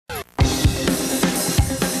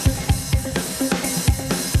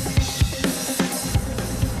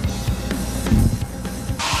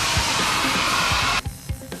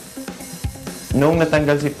Noong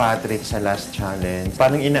natanggal si Patrick sa last challenge,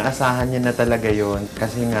 parang inaasahan niya na talaga yon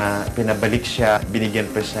kasi nga pinabalik siya, binigyan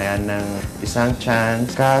pa siya ng isang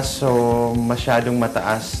chance. Kaso masyadong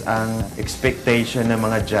mataas ang expectation ng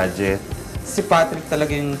mga judges. Si Patrick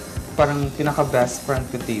talaga yung parang pinaka-best friend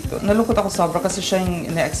ko dito. Nalungkot ako sobra kasi siya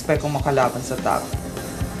yung ina-expect kong makalaban sa top.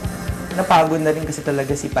 Napagod na rin kasi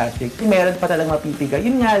talaga si Patrick. Meron pa talagang mapipigay.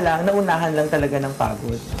 Yun nga lang, naunahan lang talaga ng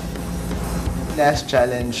pagod. Last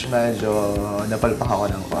challenge, medyo napalpak ako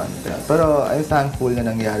ng konti. Pero I'm thankful na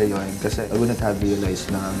nangyari yon kasi I wouldn't have realized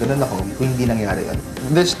na ganun ako kung hindi nangyari yon.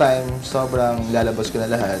 This time, sobrang lalabas ko na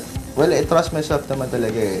lahat. Well, I trust myself naman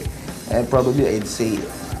talaga eh. And probably I'd say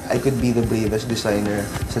I could be the bravest designer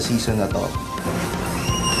sa season na to.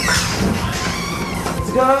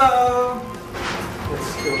 Let's go!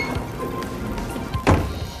 Let's go.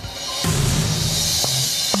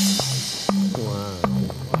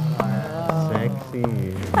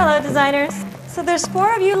 Hello, designers. So there's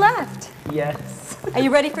 4 of you left. Yes. Are you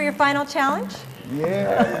ready for your final challenge?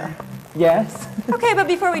 Yeah! Yes. Okay, but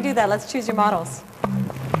before we do that, let's choose your models.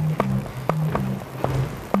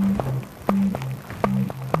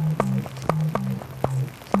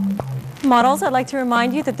 Models, I'd like to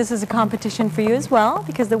remind you that this is a competition for you as well,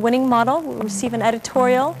 because the winning model will receive an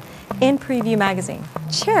editorial in Preview magazine.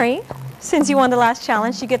 Cherry, since you won the last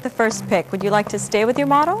challenge, you get the first pick. Would you like to stay with your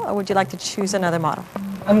model, or would you like to choose another model?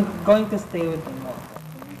 I'm going to stay with the model.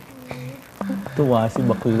 Tuwa si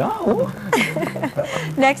bakla, oh.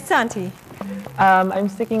 Next, Santi. I'm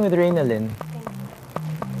sticking with Reynalyn.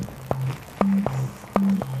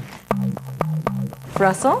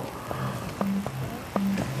 Russell?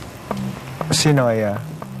 Sinoya.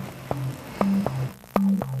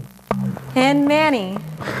 And Manny.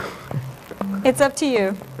 It's up to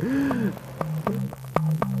you.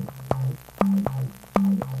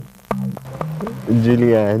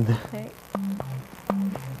 Julian. Okay.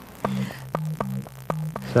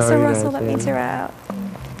 Sorry, So Russell, that means you're out.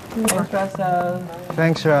 Thanks, Russell.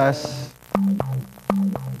 Thanks, Russ.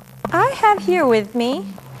 I have here with me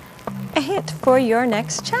a hint for your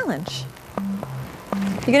next challenge.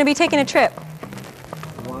 You're going to be taking a trip.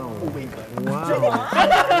 Wow.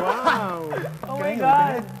 Oh my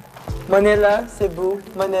God! Manila, Cebu,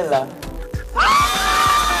 Manila.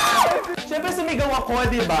 Siyempre sumigaw ako,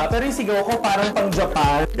 di ba? Pero yung sigaw ko parang pang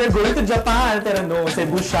Japan. They're going to Japan, pero no,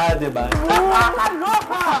 Cebu siya, di ba?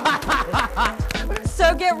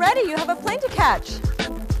 So get ready, you have a plane to catch.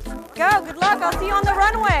 Go, good luck, I'll see you on the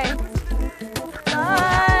runway.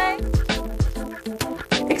 Bye!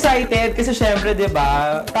 Excited kasi syempre, di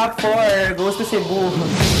ba? Top 4 goes to Cebu.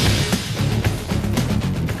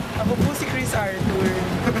 Ako po si Chris Arthur.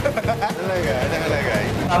 Talaga.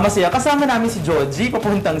 Masaya. Kasama namin si Joji,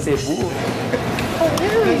 papuntang Cebu.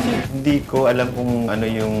 Hindi ko alam kung ano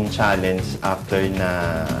yung challenge after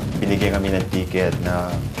na binigyan kami ng ticket na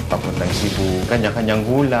papuntang Cebu. Kanya-kanyang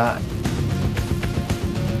hula.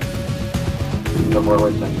 The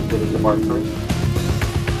forward line to the departure.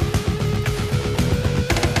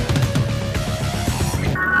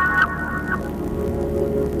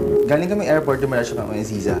 Galing kami airport, dumalasyo kami ng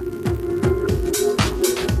Ziza.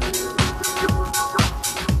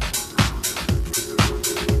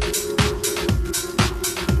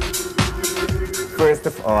 First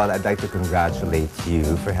of all, I'd like to congratulate you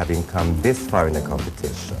for having come this far in the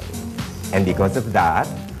competition. And because of that,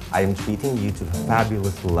 I am treating you to a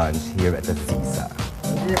fabulous lunch here at the Ziza.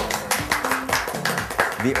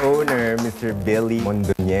 The owner, Mr. Billy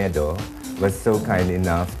Mondoñedo, was so kind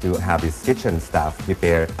enough to have his kitchen staff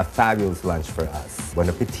prepare a fabulous lunch for us. Bon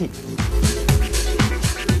appetit!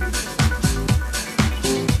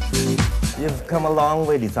 You've come a long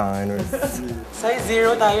way, designers. Size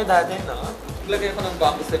 0 tayo dati, no? Lagay ko ng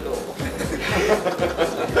bako sa loob.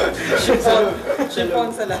 Chiffon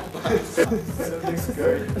sa labas.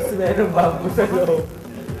 Merong bamboo sa loob.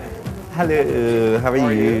 Hello, how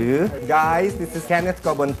are you? Guys, this is Kenneth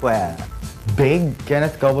Cobonpue. Big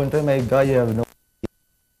Kenneth Cobonpue, my God, you have no...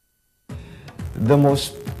 The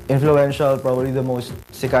most influential, probably the most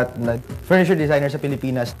sikat na furniture designer sa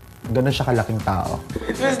Pilipinas. Ganun siya kalaking tao.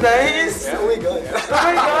 It was nice! Oh my God! Oh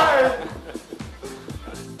my God!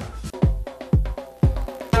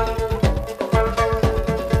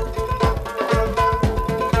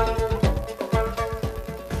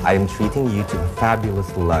 I am treating you to a fabulous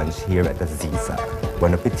lunch here at the Ziza.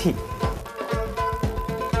 Bon appetit!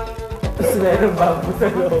 Merong bamboo sa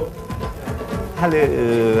loob.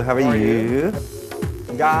 Hello, how are you?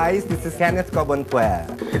 Guys, this is Kenneth Cobonpue.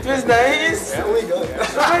 It was nice. Oh my God.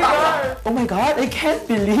 Oh my God! Oh my God, I can't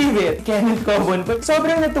believe it! Kenneth Cobon.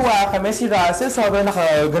 Sobrang natuwa kami. Si Russell, sobrang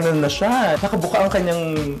nakaganon na siya. Nakabuka ang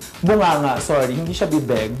kanyang bunganga. Sorry, hindi siya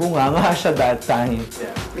bibeg. Bunganga siya that time.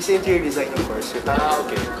 Kasi interior design, of course.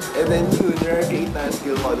 Okay. And then yun, nire-create na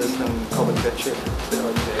skill models ng Cobon Pet.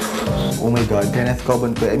 Oh my God, Kenneth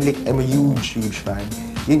Cobon Pet. I'm a huge fan.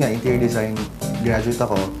 Yun nga, interior design graduate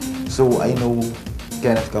ako. So, I know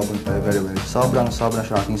Kenneth Cobon Pet very well. Sobrang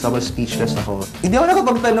shocking. Sobrang speechless ako. Hindi ako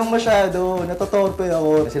nakapagtanong masyado. Natotorpe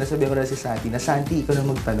ako. Sinasabihan ko na si Santi na, Santi, ikaw na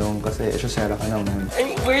magtanong kasi Sarah ka naman.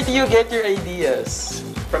 I mean, where do you get your ideas?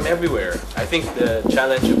 From everywhere. I think the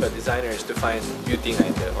challenge of a designer is to find beauty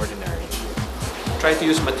in the ordinary. Try to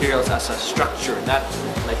use materials as a structure, not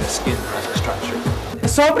like a skin as a structure.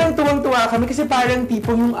 Sobrang tuwang-tuwa kami kasi parang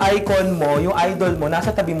tipo yung icon mo, yung idol mo, nasa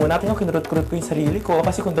tabi mo. Natin yung kinurot-kurot ko yung sarili ko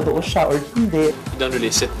kasi kung totoo siya or hindi. You don't really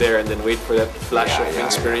sit there and then wait for that flash of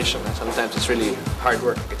inspiration. Sometimes it's really hard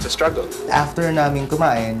work. It's a struggle. After namin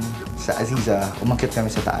kumain sa Aziza, umakyat kami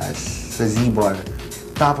sa taas, sa Z-Bar.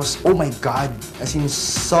 Tapos, oh my God! As in,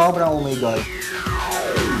 sobrang oh my God.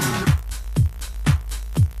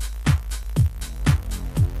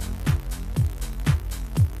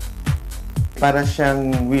 Para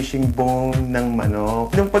siyang wishing bone ng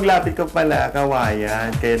manok. Nung paglapit ko pala,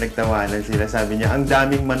 kawayan, kaya nagtawanan sila. Sabi niya, ang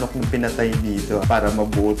daming manok na pinatay dito para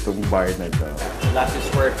mabuo tong bar na to. The lattice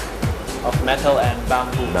work of metal and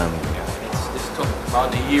bamboo. This took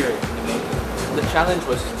about a year in the making. The challenge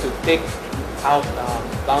was to take out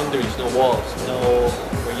boundaries, no walls,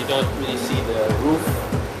 where you don't really see the roof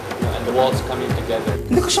and the walls coming together.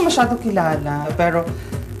 Hindi ko siya masyado kilala, pero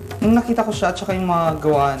nung nakita ko siya at saka yung mga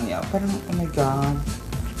gawa niya, parang, oh my God,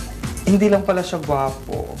 hindi lang pala siya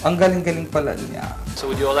gwapo. Ang galing-galing pala niya. So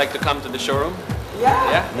would you all like to come to the showroom?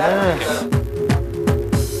 Yeah!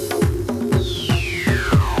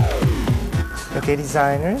 Okay,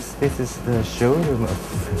 designers, this is the showroom of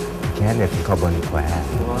Kenneth Cobon Pet.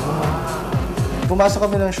 Pumasok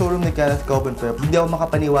kami ng showroom ni Kenneth Cobon Pet. Hindi ako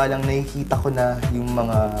makapaniwalang nakikita ko na yung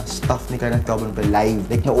mga stuff ni Kenneth Cobon Pet live.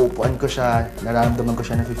 Like, nauupuan ko siya, nararamdaman ko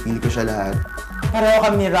siya, nafe-feel ko siya lahat. Pareho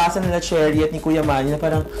kami ni Russell, nila Cherry at ni Kuya Manny na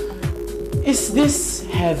parang, is this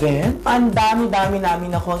heaven? Ang dami-dami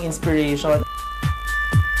namin nakuha ang inspiration.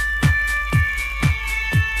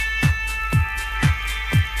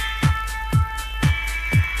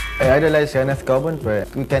 I idolize Kenneth Cobon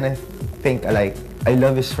Pet. We kind of think alike. I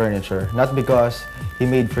love his furniture, not because he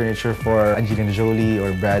made furniture for Angelina Jolie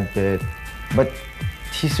or Brad Pitt, but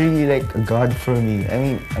he's really like a god for me. I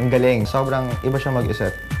mean, ang galing. Sobrang iba siya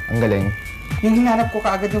mag-isip. Ang galing. Yung hinanap ko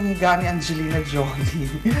kaagad yung higa ni Angelina Jolie.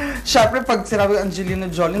 Siyempre, pag sinabi Angelina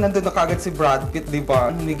Jolie, nandun na kaagad si Brad Pitt, di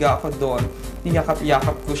ba? Humiga ako doon.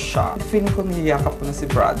 Niyakap-yakap ko siya. Feeling ko niyakap ko na si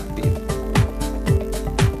Brad Pitt.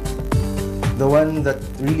 The one that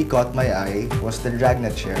really caught my eye was the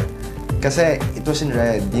dragnet chair. Kasi it was in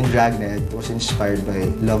red. Yung dragnet was inspired by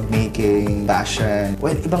lovemaking, fashion.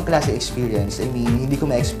 Well, ibang klase experience. I mean, hindi ko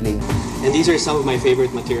ma-explain. And these are some of my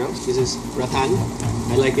favorite materials. This is rattan.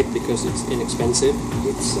 I like it because it's inexpensive.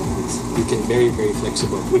 You can very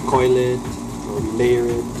flexible. We coil it or we layer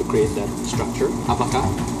it to create that structure. Abaca.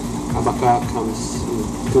 Abaca comes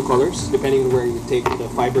in two colors depending on where you take the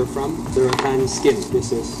fiber from. The rattan skin.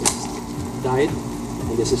 This is dyed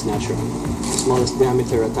and this is natural. The smallest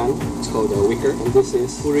diameter rattan. It's called a wicker. And this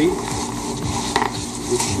is puri,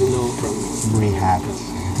 which you know from Rehab.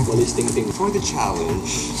 Walis Ting. For the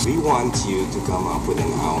challenge, we want you to come up with an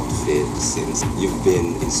outfit since you've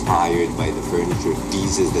been inspired by the furniture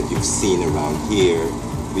pieces that you've seen around here.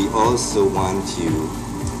 We also want you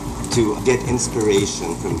to get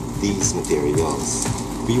inspiration from these materials.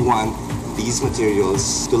 We want these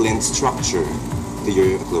materials to lend structure to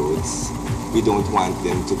your clothes. We don't want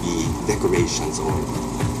them to be decorations only.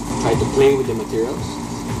 Try to play with the materials,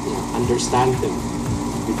 understand them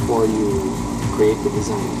before you create the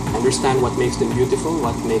design. Understand what makes them beautiful,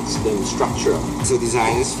 what makes them structural. So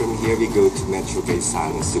designers, from here we go to Metro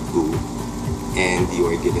Quezon, Cebu, and you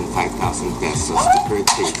are given 5,000 pesos to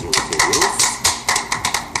purchase your materials.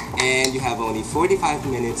 And you have only 45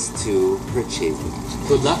 minutes to purchase them.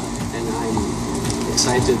 Good luck, and I'm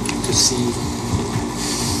excited to see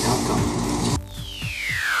the outcome.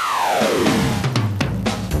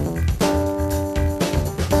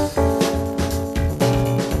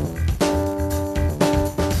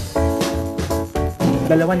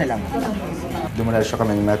 Dalawa na lang. Dumalal siya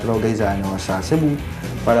kami ng Metro Quezon sa Cebu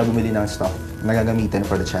para bumili ng stuff na gagamitin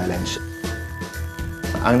for the challenge.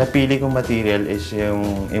 Ang napili kong material is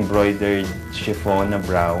yung embroidered chiffon na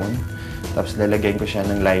brown. Tapos lalagyan ko siya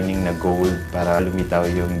ng lining na gold para lumitaw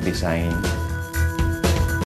yung design.